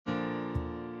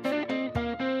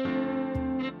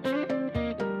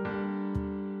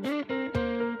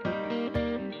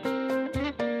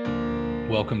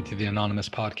Welcome to the Anonymous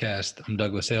Podcast. I'm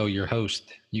Douglas L., your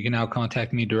host. You can now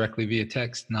contact me directly via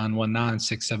text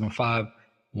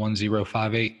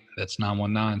 919-675-1058. That's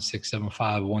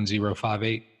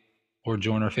 919-675-1058. Or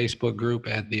join our Facebook group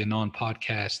at the Anon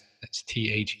Podcast. That's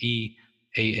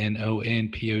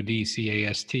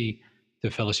TheAnonPodcast to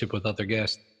fellowship with other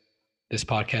guests. This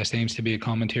podcast aims to be a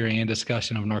commentary and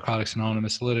discussion of Narcotics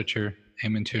Anonymous literature,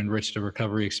 aiming to enrich the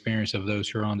recovery experience of those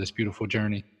who are on this beautiful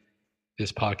journey.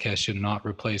 This podcast should not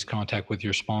replace contact with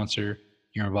your sponsor,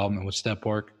 your involvement with step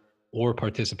work, or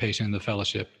participation in the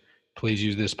fellowship. Please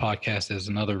use this podcast as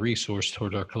another resource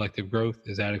toward our collective growth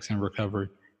as addicts in recovery.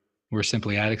 We're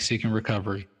simply addicts seeking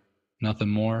recovery. Nothing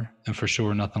more, and for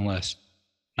sure, nothing less.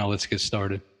 Now let's get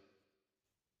started.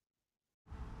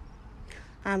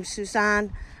 I'm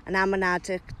Suzanne, and I'm an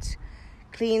addict.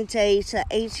 Clean date,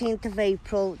 18th of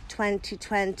April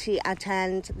 2020.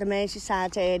 Attend the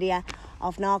Merseyside area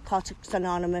of Narcotics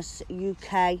Anonymous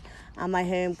UK, and my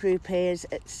home group is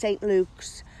at St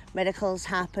Luke's. Miracles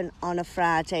happen on a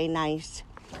Friday night.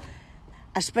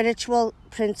 A spiritual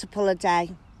principle a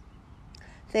day.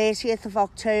 30th of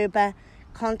October,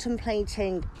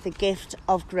 contemplating the gift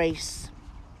of grace.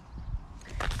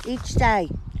 Each day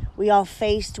we are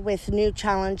faced with new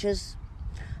challenges,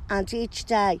 and each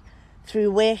day,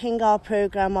 through working our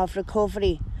programme of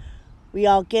recovery, we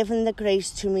are given the grace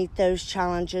to meet those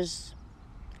challenges.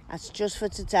 That's just for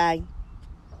today,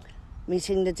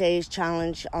 meeting the day's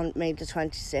challenge on May the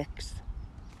 26th.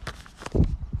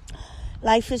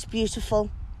 Life is beautiful,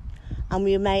 and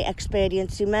we may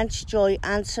experience immense joy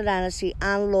and serenity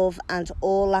and love and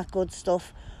all that good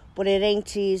stuff, but it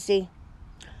ain't easy.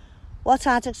 What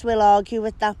addicts will argue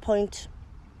with that point?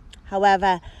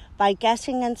 However, by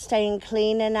getting and staying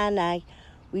clean in NA,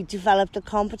 we develop the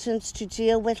competence to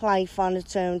deal with life on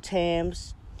its own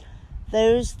terms.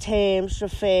 Those terms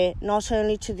refer not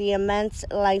only to the immense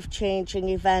life-changing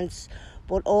events,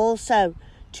 but also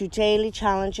to daily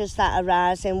challenges that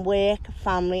arise in work,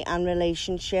 family and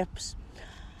relationships.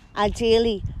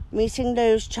 Ideally, meeting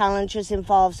those challenges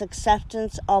involves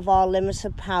acceptance of our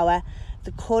limited power,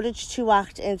 the courage to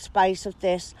act in spite of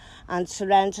this, and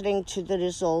surrendering to the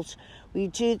result. We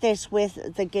do this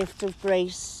with the gift of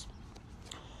grace.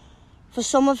 For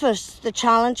some of us, the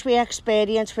challenge we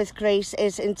experience with grace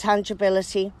is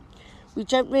intangibility. We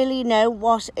don't really know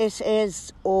what it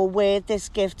is or where this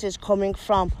gift is coming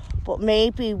from, but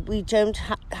maybe we don't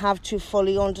have to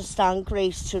fully understand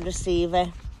grace to receive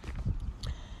it.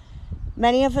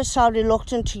 Many of us are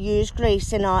reluctant to use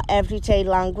grace in our everyday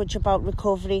language about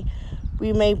recovery.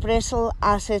 We may bristle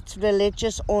at its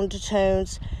religious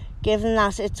undertones, given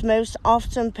that it's most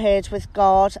often paired with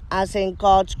God, as in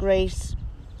God's grace.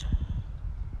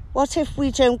 What if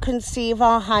we don't conceive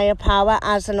our higher power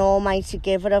as an almighty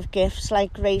giver of gifts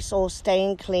like grace or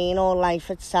staying clean or life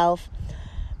itself?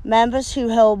 Members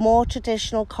who hold more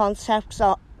traditional concepts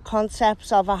of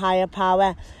a higher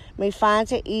power may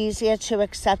find it easier to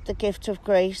accept the gift of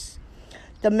grace.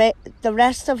 The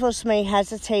rest of us may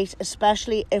hesitate,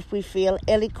 especially if we feel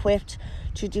ill-equipped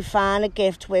to define a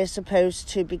gift we're supposed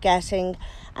to be getting,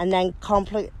 and then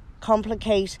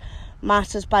complicate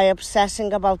matters by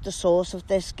obsessing about the source of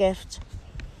this gift.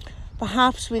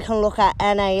 Perhaps we can look at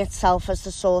NA itself as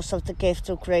the source of the gift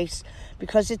of grace,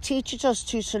 because it teaches us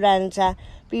to surrender,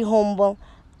 be humble,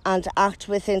 and act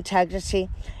with integrity.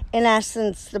 In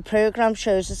essence, the programme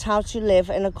shows us how to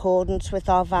live in accordance with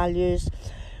our values.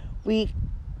 We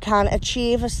can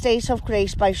achieve a state of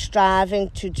grace by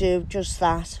striving to do just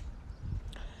that.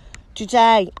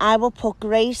 Today, I will put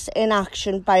grace in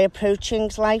action by approaching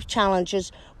life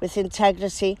challenges with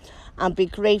integrity and be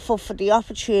grateful for the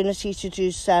opportunity to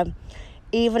do so.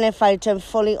 Even if I don't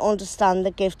fully understand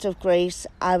the gift of grace,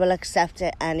 I will accept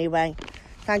it anyway.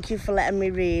 Thank you for letting me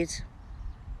read.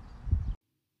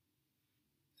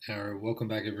 All right, welcome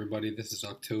back, everybody. This is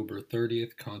October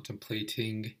 30th,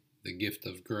 Contemplating the Gift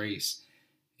of Grace.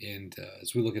 And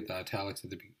as we look at the italics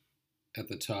at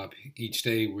the top, each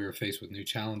day we are faced with new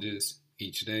challenges.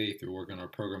 Each day, through working our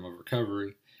program of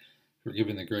recovery, we're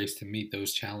given the grace to meet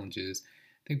those challenges.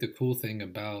 I think the cool thing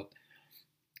about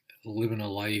living a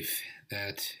life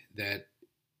that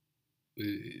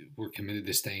we're committed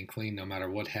to staying clean no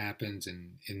matter what happens,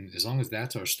 and as long as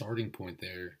that's our starting point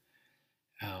there,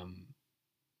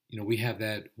 we have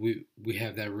that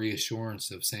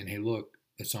reassurance of saying, hey, look,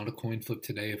 it's not a coin flip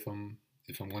today if I'm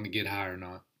going to get high or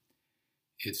not.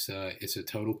 It's a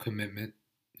total commitment.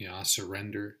 I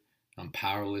surrender. I'm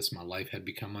powerless. My life had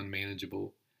become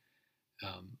unmanageable.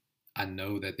 I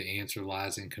know that the answer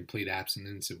lies in complete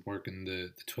abstinence and working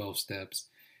the 12 steps,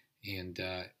 and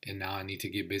now I need to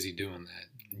get busy doing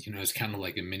that. It's kind of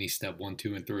like a mini step 1,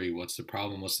 2, and 3. What's the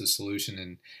problem? What's the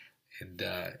solution? And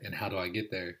how do I get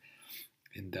there?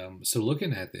 And so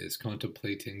looking at this,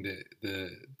 contemplating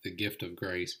the gift of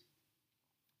grace,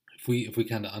 if we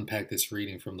kind of unpack this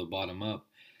reading from the bottom up,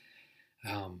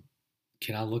 um,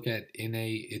 can I look at NA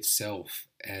itself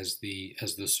as the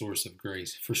source of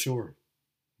grace? For sure,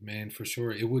 man, for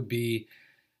sure. It would be,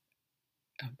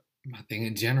 I think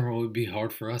in general, it would be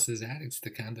hard for us as addicts to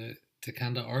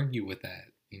kind of argue with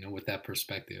that, with that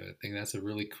perspective. I think that's a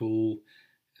really cool.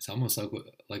 It's almost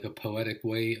like a poetic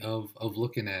way of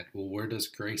looking at, well, where does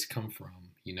grace come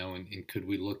from, and could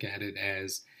we look at it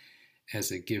as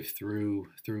a gift through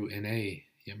NA?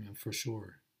 Yeah, man, for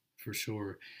sure, for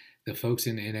sure. The folks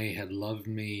in NA had loved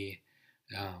me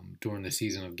during the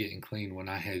season of getting clean when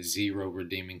I had zero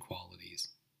redeeming qualities.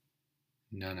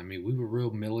 None. I mean, we were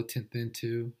real militant then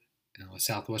too.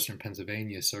 Southwestern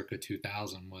Pennsylvania, circa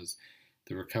 2000, was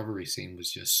the recovery scene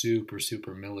was just super,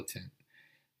 super militant.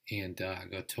 And I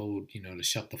got told, to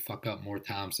shut the fuck up more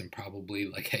times than probably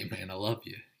like, hey man, I love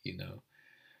you.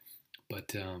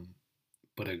 But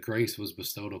a grace was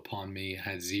bestowed upon me. I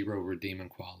had zero redeeming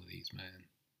qualities, man.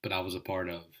 But I was a part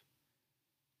of,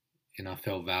 and I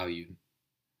felt valued,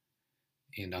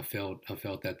 and I felt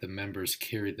that the members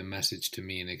carried the message to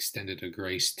me and extended a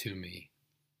grace to me.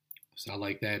 So I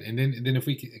like that. And then if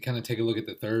we kind of take a look at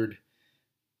the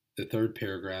third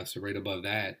paragraph, so right above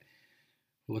that,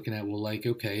 we're looking at, well, like,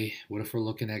 okay, what if we're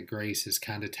looking at grace as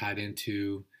kind of tied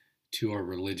into our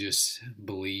religious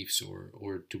beliefs,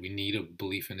 or do we need a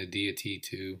belief in a deity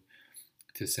to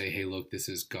say, hey, look, this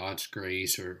is God's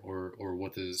grace, or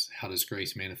how does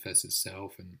grace manifest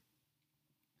itself? And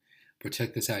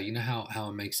check this out. You know how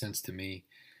it makes sense to me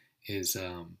is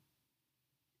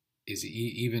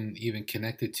even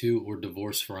connected to or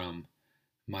divorced from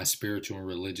my spiritual and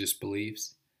religious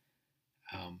beliefs.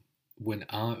 When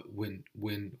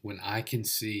I can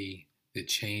see the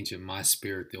change in my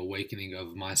spirit, the awakening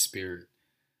of my spirit,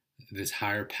 this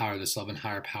higher power, this loving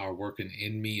higher power working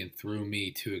in me and through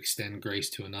me to extend grace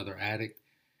to another addict,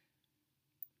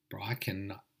 bro,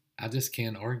 I just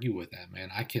can't argue with that,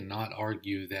 man. I cannot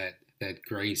argue that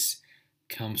grace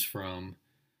comes from,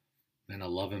 man, a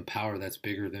loving power that's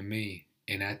bigger than me,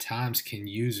 and at times can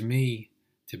use me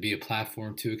to be a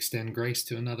platform to extend grace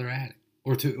to another addict,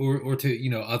 or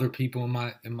to other people in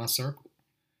my circle.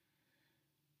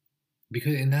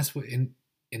 Because and that's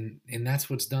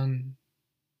what's done,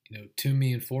 to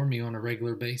me and for me on a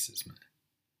regular basis, man.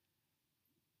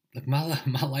 Like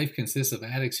my life consists of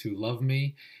addicts who love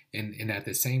me, and at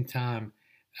the same time,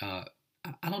 I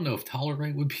don't know if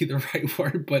tolerate would be the right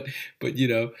word, but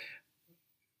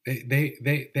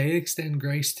they extend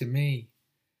grace to me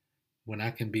when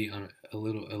I can be on a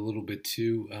little bit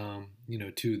too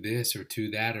too this or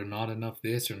too that, or not enough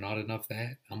this or not enough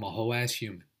that. I'm a whole ass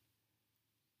human,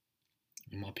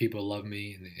 and my people love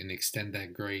me and extend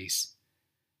that grace.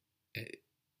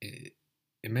 It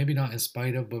maybe not in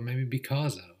spite of, but maybe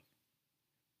because of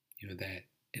that.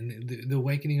 And the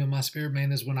awakening of my spirit,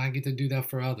 man, is when I get to do that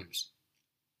for others.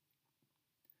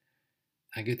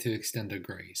 I get to extend a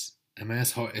grace. I mean,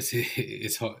 it's hard.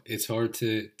 It's hard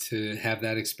to have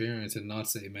that experience and not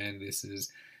say, man,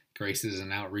 grace is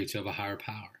an outreach of a higher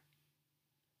power.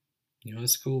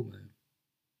 It's cool, man.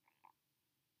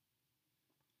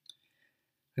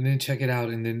 And then check it out.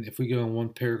 And then if we go in one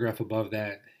paragraph above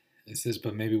that, it says,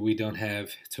 but maybe we don't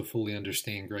have to fully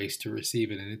understand grace to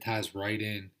receive it. And it ties right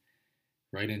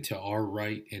into our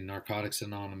right in Narcotics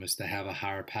Anonymous to have a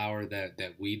higher power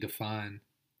that we define,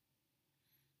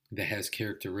 that has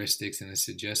characteristics and is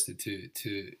suggested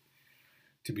to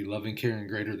be loving, caring,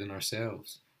 greater than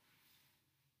ourselves.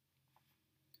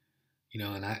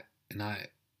 And I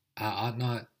ought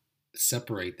not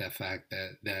separate that fact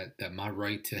that my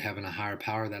right to having a higher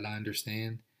power that I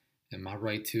understand, and my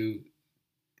right to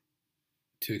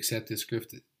accept this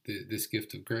gift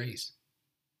of grace.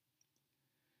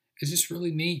 It's just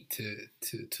really neat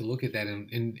to look at that,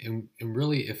 and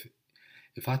really,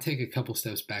 if I take a couple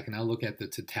steps back and I look at the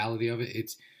totality of it,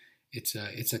 it's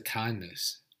a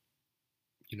kindness.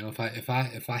 If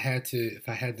I had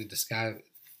to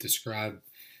describe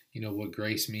what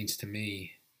grace means to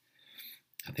me,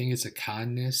 I think it's a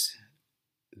kindness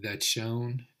that's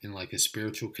shown in like a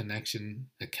spiritual connection,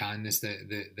 a kindness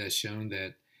that's shown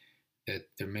that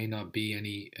there may not be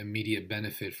any immediate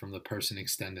benefit from the person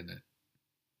extending it.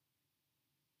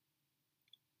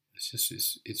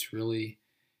 It's really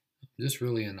just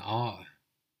really in awe,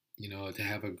 to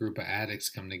have a group of addicts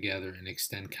come together and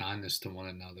extend kindness to one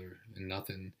another and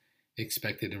nothing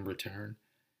expected in return.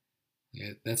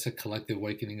 Yeah, that's a collective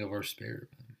awakening of our spirit,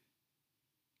 man.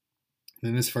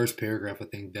 in this first paragraph, I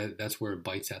think that's where it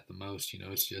bites at the most.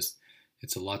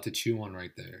 It's a lot to chew on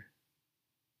right there.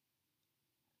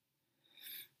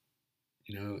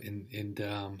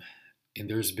 And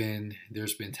there's been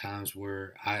times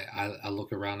where I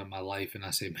look around at my life and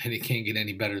I say, man, it can't get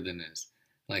any better than this.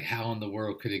 Like, how in the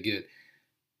world could it get?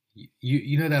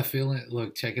 You know that feeling?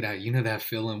 Look, check it out. You know that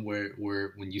feeling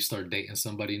where when you start dating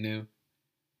somebody new,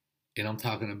 and I'm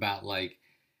talking about like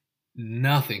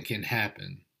nothing can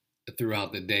happen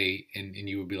throughout the day, and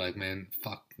you would be like, man,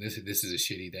 fuck, this is a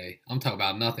shitty day. I'm talking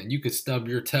about nothing. You could stub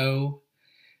your toe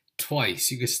twice.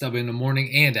 You could stub it in the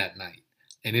morning and at night,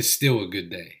 and it's still a good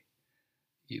day.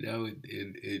 You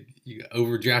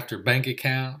overdraft your bank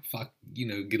account, fuck, get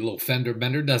a little fender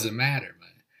bender, doesn't matter, man.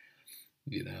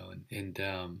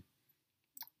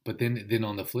 But then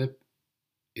on the flip,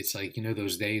 it's like,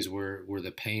 those days where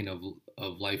the pain of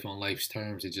life on life's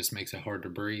terms, it just makes it hard to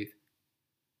breathe.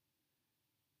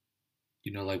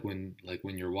 Like when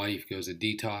your wife goes to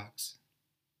detox,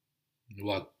 you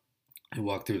walk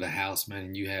through the house, man,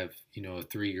 and you have, a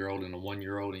 3-year-old and a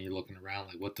 1-year-old, and you're looking around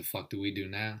like, what the fuck do we do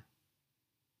now?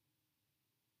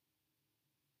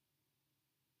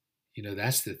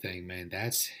 That's the thing, man.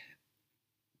 That's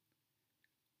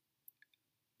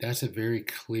a very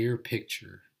clear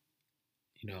picture,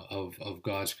 of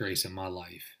God's grace in my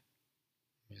life.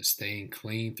 Staying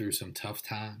clean through some tough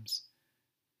times.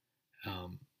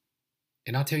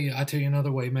 And I'll tell you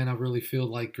another way, man. I really feel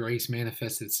like grace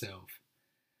manifests itself.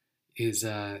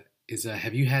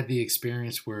 Have you had the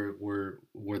experience where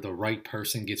the right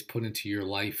person gets put into your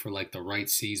life for like the right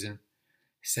season,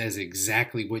 says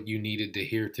exactly what you needed to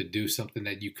hear to do something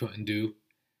that you couldn't do?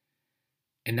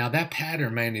 And now that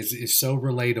pattern, man, is so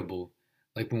relatable.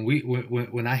 Like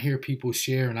when I hear people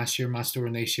share, and I share my story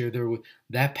and they share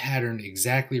that pattern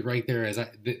exactly right there.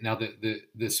 Now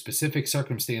the specific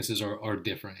circumstances are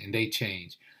different and they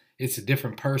change. It's a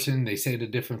different person. They said a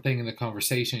different thing in the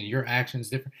conversation, and your action's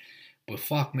different. But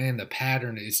fuck, man, the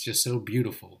pattern is just so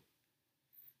beautiful.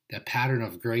 That pattern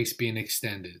of grace being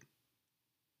extended.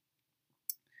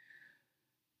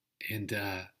 And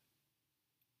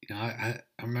I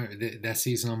remember that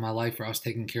season of my life where I was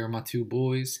taking care of my 2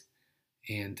 boys,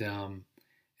 and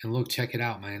look, check it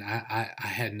out, man. I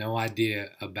had no idea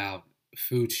about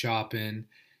food shopping,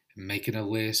 making a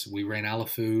list. We ran out of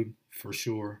food for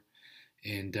sure,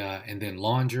 and then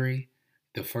laundry.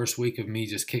 The first week of me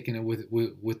just kicking it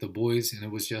with the boys, and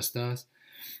it was just us.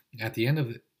 At the end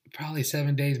of probably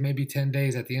 7 days, maybe 10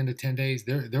 days. At the end of 10 days,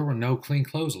 there were no clean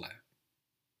clothes left,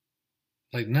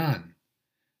 like none.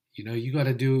 You got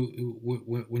to do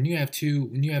when you have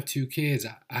two kids.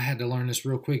 I had to learn this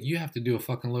real quick. You have to do a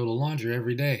fucking load of laundry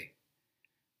every day.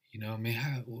 I mean,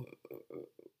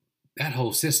 that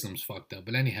whole system's fucked up.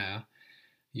 But anyhow,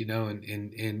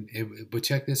 but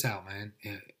check this out, man.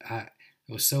 I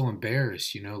was so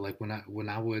embarrassed. Like when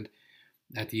I would,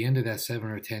 at the end of that 7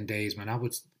 or 10 days, man, I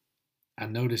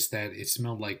noticed that it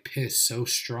smelled like piss so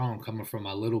strong coming from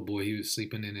my little boy. He was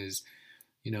sleeping in his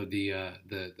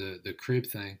the crib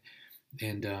thing,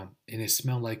 and it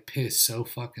smelled like piss so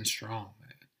fucking strong,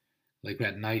 man. Like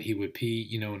at night he would pee,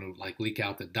 and it would like leak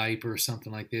out the diaper or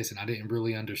something like this, and I didn't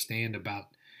really understand about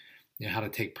how to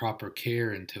take proper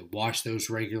care and to wash those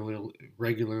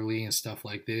regularly and stuff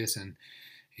like this, and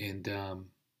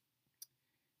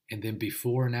then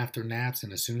before and after naps,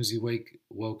 and as soon as he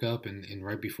woke up, and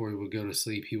right before he would go to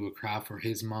sleep, he would cry for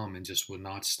his mom and just would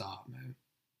not stop, man.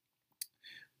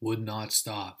 Would not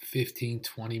stop. 15,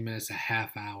 20 minutes, a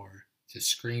half hour, just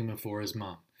screaming for his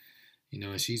mom.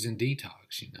 And she's in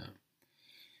detox,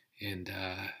 And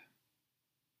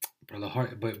brother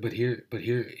heart,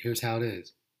 here's how it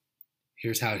is.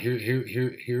 Here's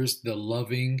the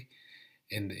loving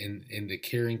and the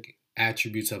caring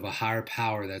attributes of a higher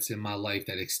power that's in my life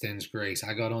that extends grace.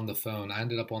 I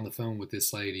ended up on the phone with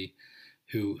this lady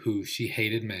who she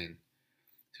hated men.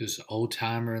 She was an old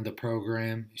timer in the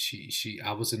program.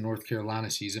 I was in North Carolina.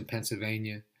 She's in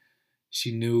Pennsylvania.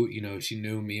 She knew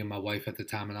me and my wife at the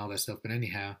time and all that stuff. But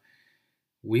anyhow,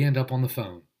 we end up on the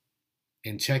phone.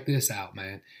 And check this out,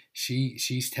 man.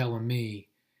 She's telling me,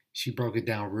 she broke it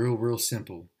down real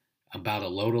simple about a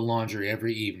load of laundry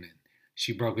every evening.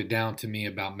 She broke it down to me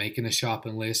about making a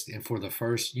shopping list. And for the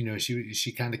first,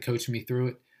 she kind of coached me through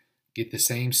it. Get the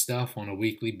same stuff on a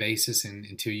weekly basis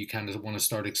until you kind of want to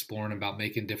start exploring about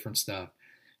making different stuff.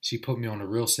 She put me on a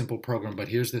real simple program, but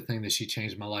here's the thing that she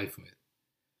changed my life with.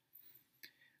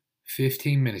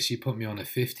 15 minutes. She put me on a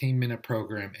 15-minute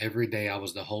program every day. I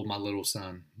was to hold my little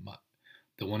son,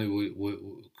 the one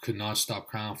who could not stop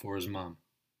crying for his mom,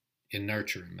 and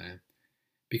nurture him, man.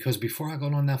 Because before I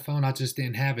got on that phone, I just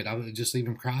didn't have it. I would just leave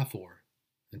him cry for her.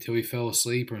 until he fell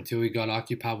asleep or until he got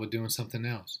occupied with doing something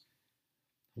else.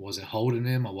 I wasn't holding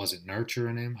him. I wasn't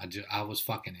nurturing him. I was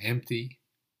fucking empty.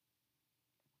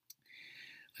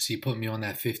 So he put me on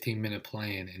that 15-minute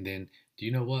plan. And then, do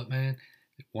you know what, man?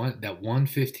 That one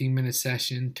 15-minute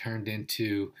session turned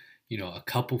into, a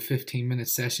couple 15-minute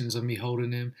sessions of me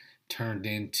holding him, turned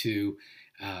into,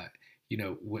 I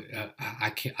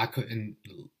couldn't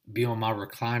be on my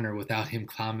recliner without him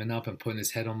climbing up and putting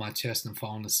his head on my chest and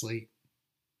falling asleep.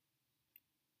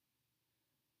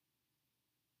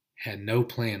 Had no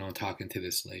plan on talking to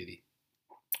this lady.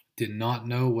 Did not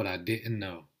know what I didn't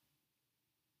know.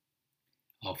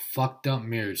 A fucked up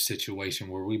marriage situation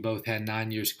where we both had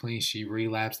 9 years clean. She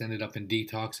relapsed, ended up in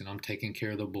detox, and I'm taking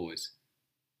care of the boys.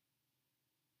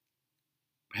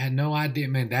 I had no idea,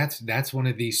 man. That's one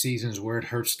of these seasons where it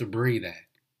hurts to breathe at.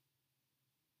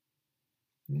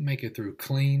 Make it through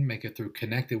clean, make it through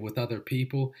connected with other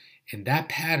people. And that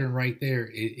pattern right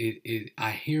there,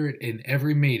 I hear it in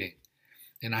every meeting.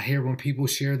 And I hear when people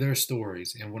share their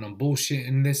stories and when I'm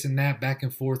bullshitting this and that back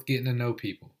and forth, getting to know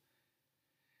people.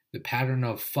 The pattern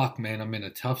of, fuck, man, I'm in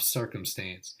a tough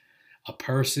circumstance. A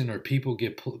person or people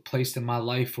get placed in my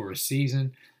life for a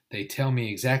season. They tell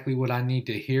me exactly what I need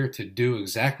to hear to do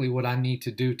exactly what I need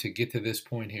to do to get to this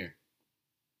point here.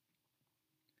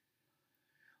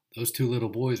 Those two little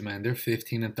boys, man, they're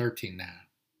 15 and 13 now.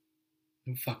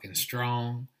 They're fucking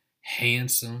strong,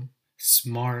 handsome,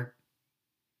 smart.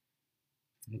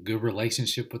 Good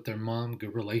relationship with their mom,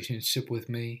 good relationship with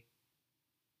me.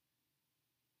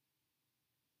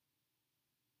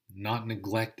 Not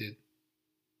neglected.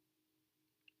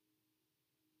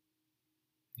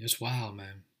 It's wild,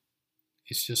 man.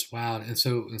 It's just wild. And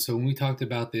so when we talked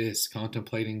about this,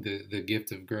 contemplating the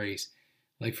gift of grace,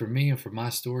 like for me and for my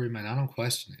story, man, I don't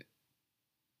question it.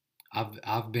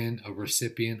 I've been a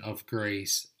recipient of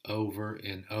grace over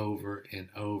and over and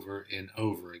over and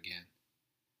over again.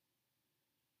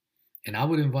 And I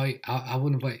would invite,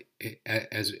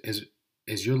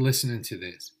 as you're listening to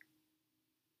this,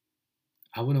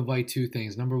 I would invite two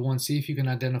things. Number one, see if you can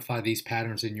identify these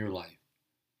patterns in your life.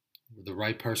 The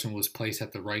right person was placed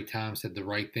at the right time, said the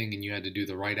right thing, and you had to do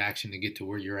the right action to get to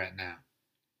where you're at now.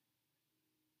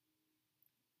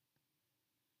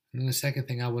 And then the second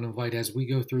thing I would invite as we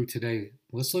go through today,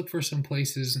 let's look for some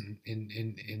places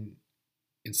in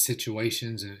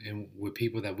situations and with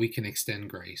people that we can extend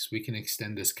grace. We can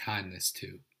extend this kindness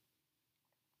to.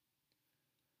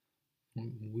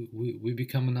 We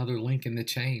become another link in the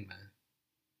chain, man.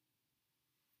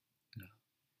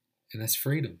 And that's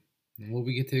freedom. And what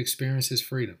we get to experience is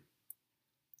freedom.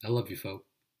 I love you, folks.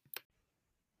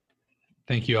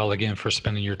 Thank you all again for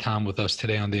spending your time with us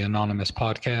today on the Anonymous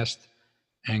Podcast.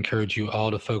 I encourage you all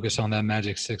to focus on that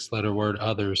magic 6-letter word,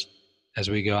 others, as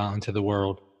we go out into the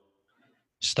world.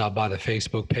 Stop by the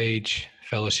Facebook page,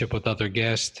 Fellowship with Other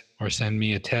Guests, or send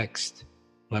me a text.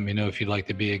 Let me know if you'd like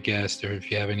to be a guest or if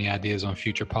you have any ideas on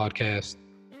future podcasts.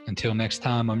 Until next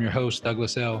time, I'm your host,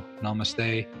 Douglas L.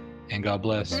 Namaste, and God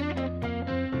bless.